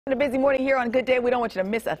A busy morning here on Good Day. We don't want you to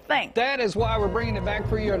miss a thing. That is why we're bringing it back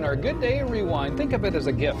for you on our Good Day Rewind. Think of it as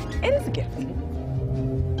a gift. It is a gift.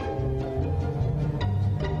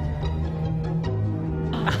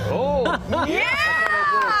 Oh,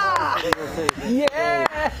 Yeah!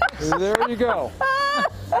 Yeah! There you go.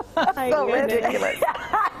 So ridiculous.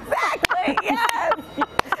 Exactly, yes.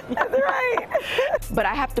 That's right. But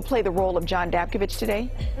I have to play the role of John Dabkovich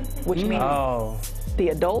today, which means the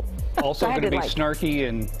adult. also So I going to did be like- snarky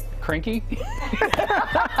and cranky.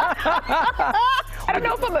 I don't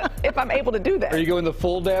know if I'm able to do that. Are you going the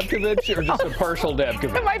full Dabkovich or just a partial It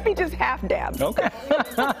Dabkovich? might be just half dabs. Okay.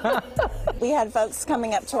 We had folks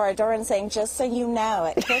coming up to our door and saying, just so you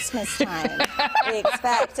know, at Christmas time, we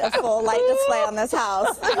expect a full light display on this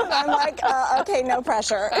house. I'm like, okay, no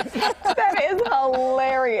pressure. That is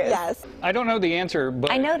hilarious. Yes. I don't know the answer, but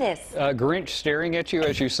I know this. Grinch staring at you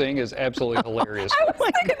as you sing is absolutely hilarious.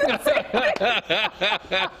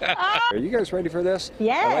 Are you guys ready for this?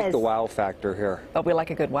 Yes. I like the wow factor here. Oh, we like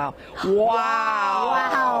a good wow.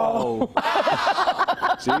 Wow.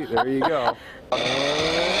 Oh. See, there you go.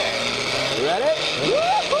 You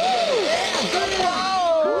ready?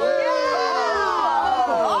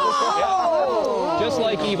 Just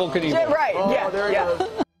like Evel Knievel. Yeah, right. Yeah. there yeah.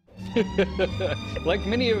 Like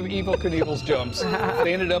many of Evel Knievel's jumps,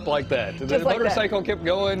 they ended up like that. The Just like that. motorcycle kept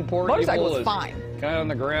going. Poor Motorcycle Evel was is fine. kind of on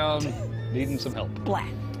the ground, needing some help. Black.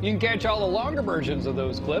 You can catch all the longer versions of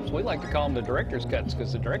those clips. We like to call them the director's cuts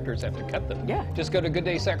because the directors have to cut them. Yeah. Just go to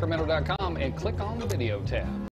gooddaysacramento.com and click on the video tab.